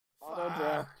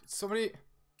Nobody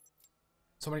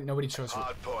chose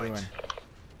ruin.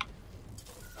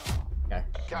 Okay.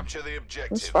 Capture the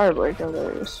objective. This fire break over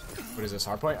there is. What is this?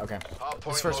 Hardpoint? Okay.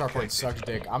 This first hardpoint sucks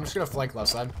dick. I'm just gonna flank left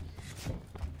side.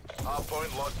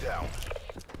 Hardpoint locked down.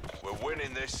 We're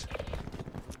winning this.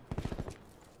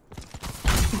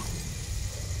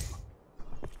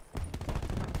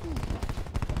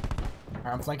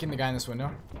 Alright, I'm flanking the guy in this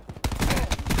window.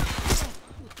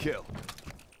 Kill.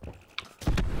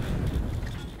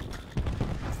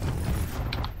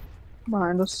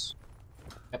 Behind us.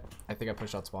 Yep, I think I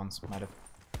pushed out spawns. Might have.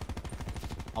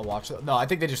 I'll watch it. No, I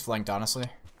think they just flanked, honestly.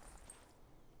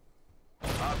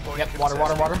 Yep,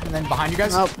 water, and then behind you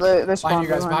guys. Nope, they spawned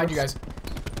behind you guys.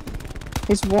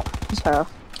 He's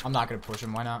half. I'm not gonna push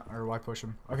him. Why not? Or why push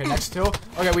him? Okay, next hill.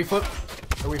 Okay, we flipped.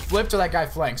 Or we flipped to that guy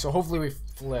flanked. So hopefully we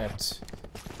flipped.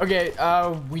 Okay,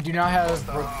 we do not have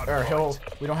or hill.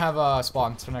 We don't have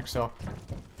spawn to next hill.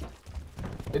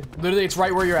 Literally, it's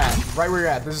right where you're at. Right where you're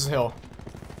at. This is hill.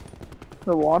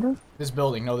 The water? This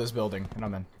building. No, this building. And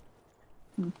I'm in.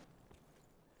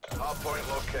 Hardpoint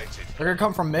located. They're gonna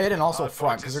come from mid and also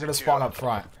front because they're gonna spawn up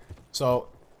front. So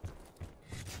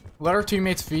let our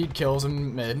teammates feed kills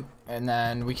in mid, and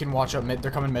then we can watch up mid.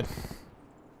 They're coming mid.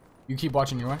 You keep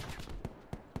watching your way.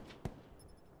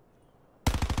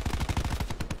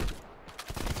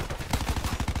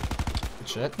 Good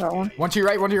shit. That one. One to your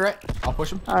right. One to your right. I'll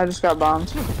push him. I just got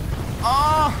bombed.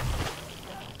 Ah!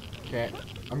 Okay,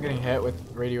 I'm getting hit with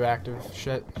radioactive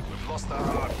shit. We've lost our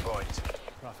hardpoint.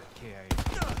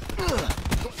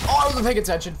 Oh, I wasn't paying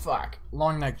attention. Fuck.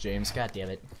 Long neck, James. God damn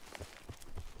it.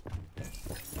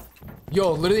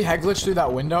 Yo, literally head glitch through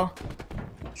that window.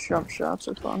 Jump shots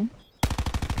are fun.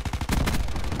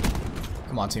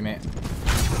 Come on, teammate.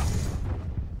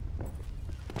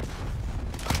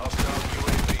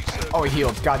 Oh, he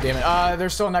healed. God damn it. They're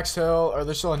still next hill, or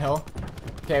they're still in hill.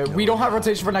 Okay, we don't have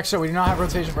rotation for next hill. We do not have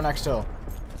rotation for next hill.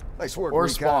 Nice work. Or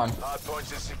spawn.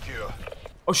 Hardpoint is secure.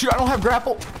 Oh shoot, I don't have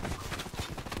grapple.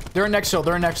 They're in next hill.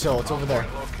 They're in next hill. It's over there.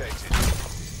 Located.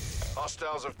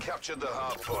 Hostiles have captured the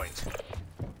hardpoint.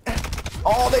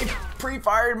 Oh, they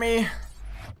pre-fired me.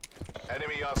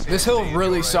 Enemy This hill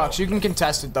really sucks. You can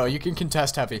contest it though. You can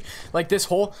contest heavy. Like this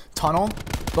whole tunnel,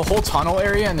 the whole tunnel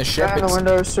area and the ship. Yeah, the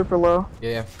window is super low.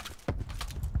 Yeah.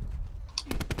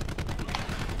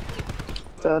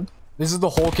 Dead. This is the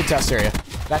whole contest area.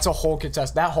 That's a whole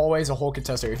contest. That hallway is a whole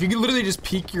contest area. If you could literally just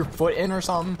peek your foot in or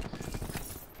something.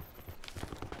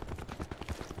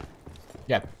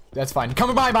 Yeah, that's fine.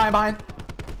 Coming behind.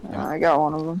 Yeah, I got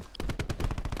one of them.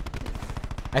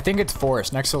 I think it's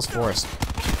forest. Next hill's forest.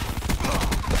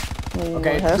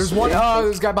 Okay, It has there's to one. be.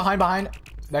 This guy behind.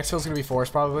 Next hill's gonna be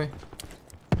forest probably.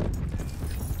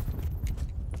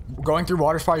 Going through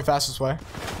water's probably fastest way.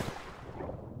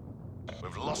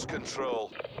 We've lost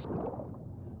control.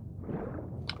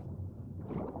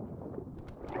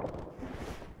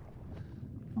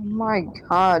 Oh my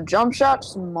god, jump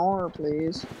shots more,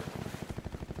 please.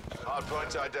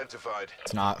 Hardpoint identified.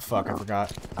 It's not. Fuck, I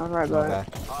forgot. I'm right Okay. back.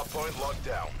 Hardpoint locked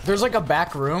down. There's like a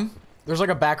back room. There's like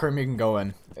a back room you can go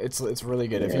in. It's really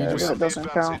good. If you Yeah, just it doesn't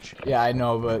count. yeah, I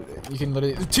know, but you can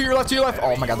literally to your left.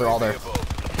 Oh my god, they're all there.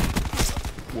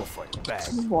 We'll fight back.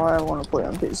 This is why I want to play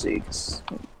on PC. 'Cause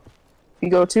if you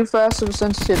go too fast with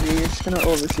sensitivity, you're just gonna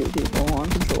overshoot people on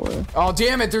controller. Oh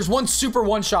damn it! There's one super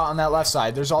one shot on that left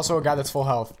side. There's also a guy that's full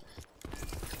health.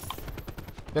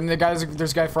 Then there's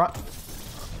a guy front.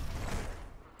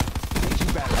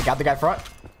 I got the guy front.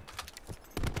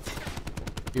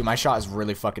 Dude, my shot is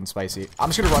really fucking spicy. I'm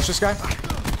just gonna rush this guy.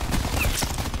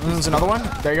 There's another one.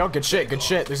 There you go. Good shit. There's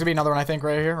gonna be another one, I think,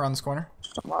 right here around this corner.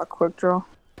 A quick draw.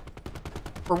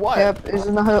 For what? Yep, is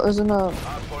in the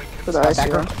for the ice Back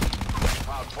here.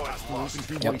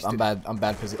 Yep, I'm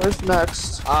bad position. Where's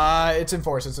next? It's in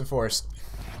force. Let's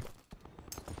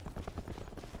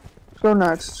go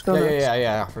next.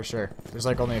 Yeah, for sure. There's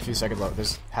like only a few seconds left.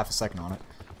 There's half a second on it.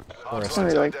 Forest.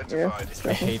 Only like, yeah.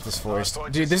 I hate this forest.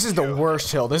 Dude, this is the worst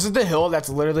hill. This is the hill that's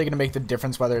literally gonna make the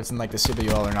difference whether it's in like the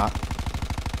CWL or not.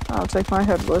 I'll take my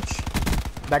head glitch.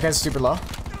 That guy's super low.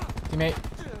 Teammate.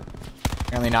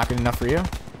 Apparently not good enough for you.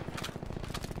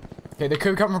 Okay, they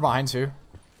could come from behind too.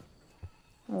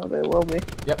 Oh, they will be.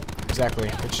 Yep, exactly.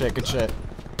 Good shit.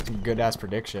 Some good ass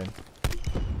prediction.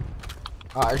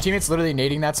 Our teammate's literally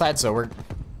nading that side, so we're.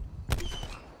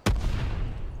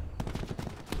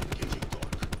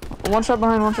 One shot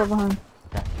behind.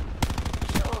 Okay.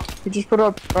 He just put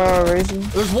up raising.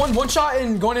 There's one shot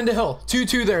in going into hill. Two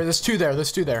there. There's two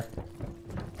there.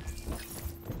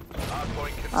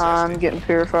 I'm getting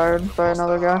purified by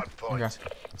another guy. Okay,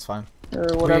 that's fine. Or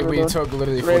whatever. We took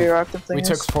literally radioactive thing. We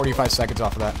took 45 seconds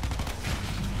off of that.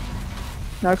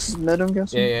 Next is mid, I'm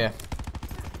guessing. Yeah.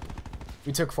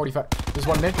 We took 45. There's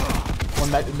one mid.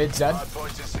 One mid Zed.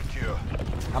 Hardpoint is secure.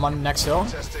 I'm on the next hill.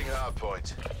 Testing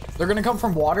hardpoint. They're gonna come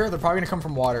from water. They're probably gonna come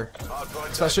from water.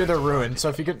 Hardpoint Especially they're ruined. So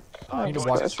if you could, I need to hardpoint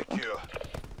watch. is secure.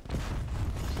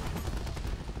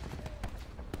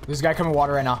 There's a guy coming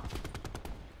water right now.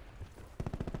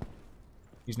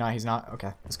 He's not.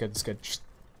 Okay, that's good, Just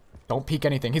don't peek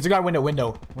anything. He's a guy window,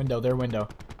 their window.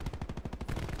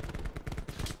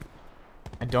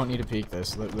 I don't need to peek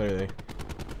this, literally.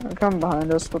 They're coming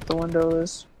behind us, what the window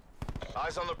is.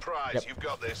 Eyes on the prize. Yep. You've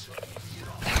got this.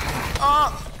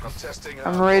 I'm testing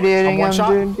I'm hardpoint. radiating one him, shot.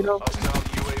 dude. Get up. Hostile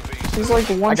UAV. He's like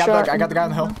one I got shot. I got the guy on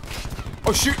the hill.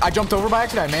 Oh shoot, I jumped over by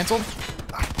accident, I mantled.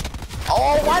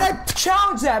 Oh, why'd I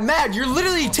challenge that, Matt? You're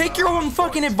literally, take your own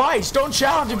fucking advice. Don't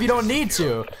challenge if you don't need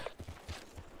to.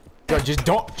 Yo, just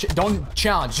don't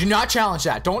challenge. Do not challenge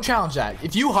that. Don't challenge that.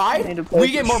 If you hide,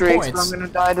 we get more points. I'm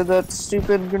gonna die to that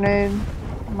stupid grenade.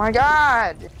 Oh my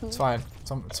god! It's fine. It's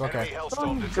Enemy okay.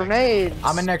 hellstorm detected. Grenades!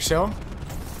 I'm in next hill.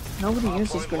 Nobody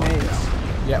uses grenades.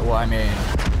 Yeah, well, I mean,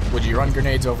 would you run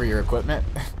grenades over your equipment?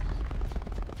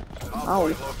 Oh.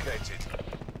 Hardpoint located.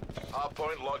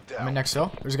 Hardpoint locked I'm in down. next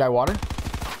hill. There's a guy water.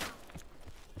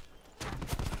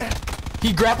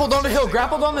 He grappled on the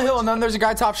hill, and then there's a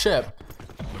guy top ship.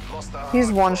 Lost the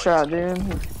He's one hardpoint. shot,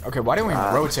 dude. Okay, why didn't we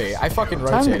rotate? I fucking Time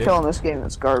to rotated. kill in this game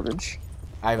is garbage.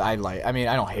 I mean,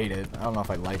 I don't hate it. I don't know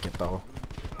if I like it, though.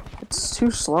 It's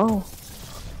too slow.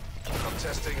 I'm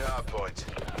testing hardpoint.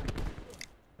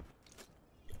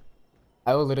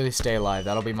 I will literally stay alive.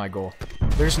 That'll be my goal.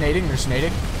 There's nading.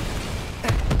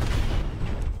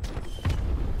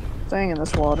 Staying in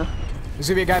this water. There's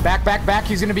gonna be a guy back.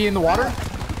 He's gonna be in the water.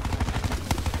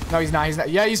 No, he's not.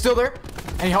 Yeah, he's still there.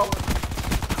 Any help?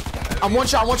 I'm one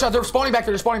shot. They're spawning back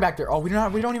there. Oh, we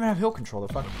don't even have hill control.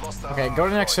 The fuck. Okay, go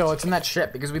to the next hill. It's in that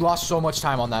ship because we lost so much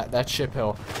time on that ship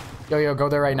hill. Yo, go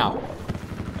there right now.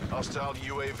 Hostile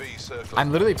UAV circle.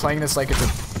 I'm literally playing this like it's a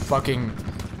fucking,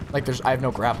 like I have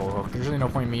no grapple hook. There's really no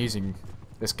point in me using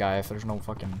this guy if there's no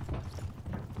fucking.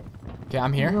 Okay,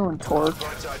 I'm here. Ruin torque.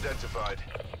 Hardpoint identified.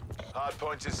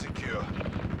 Hardpoint is secure.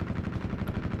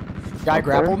 Guy Up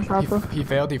there, grappled. chopper. He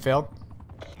failed.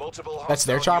 Multiple That's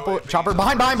their hostile chopper. UAVs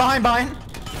Behind. I'm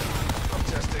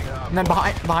testing hardpoint. And then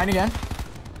behind again.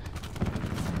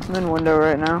 I'm in window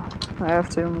right now. I have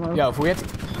to. I'm low. Yo, if we have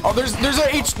to. Oh, there's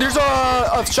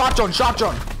a shot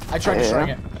drone. I tried destroying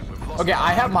it. Okay,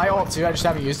 I have my ult too. I just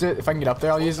haven't used it. If I can get up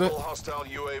there, I'll use it. Multiple hostile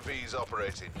UAVs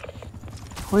operating.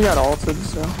 We got ulted,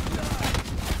 so.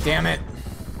 Damn it.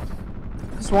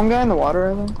 There's one guy in the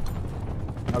water, I think.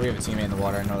 Oh, we have a teammate in the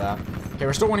water. I know that. Okay,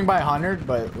 we're still winning by 100,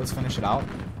 but let's finish it out.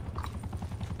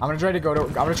 I'm gonna try to go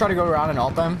around and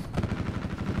ult them.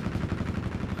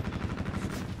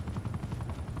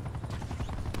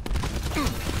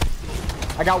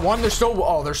 I got one. There's still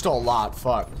a lot.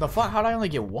 Fuck. The fuck? How did I only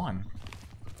get one?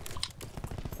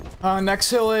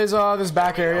 Next hill is this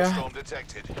back area. Hellstorm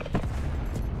detected.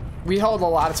 We held a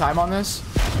lot of time on this.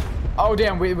 Oh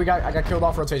damn, I got killed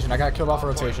off rotation. Well,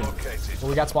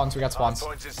 we got spawns.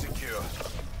 Hardpoint is secure.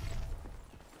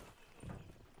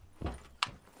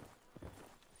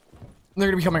 They're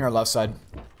gonna be coming our left side.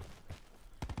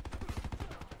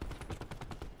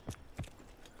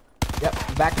 Yep,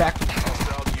 back.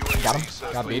 Hostile UAV Got him.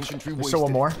 circle. Got beat. There's still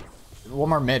one more. One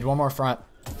more mid. One more front.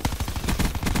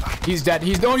 He's dead.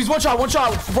 He's one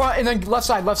shot. Front and then left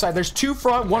side. There's two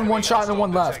front, one shot, and then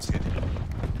one left. Detected.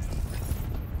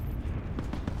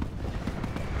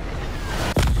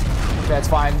 Okay, it's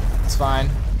fine. It's fine.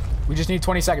 We just need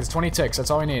 20 seconds. 20 ticks. That's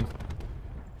all we need.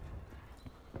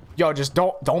 Yo, just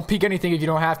don't peek anything if you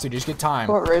don't have to. Just get time.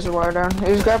 Put razor wire down.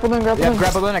 He's grappled in. Yeah,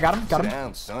 grapple in. I got him. Sit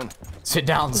down, son. Sit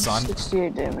down, son.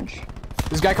 68 damage.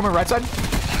 This guy coming right side.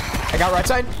 I got right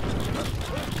side.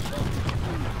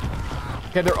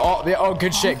 Okay, oh,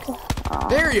 good shit.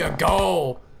 There you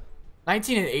go.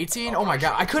 19 and 18. Oh my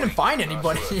god, I couldn't find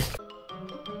anybody.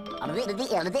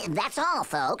 That's all,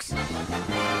 folks.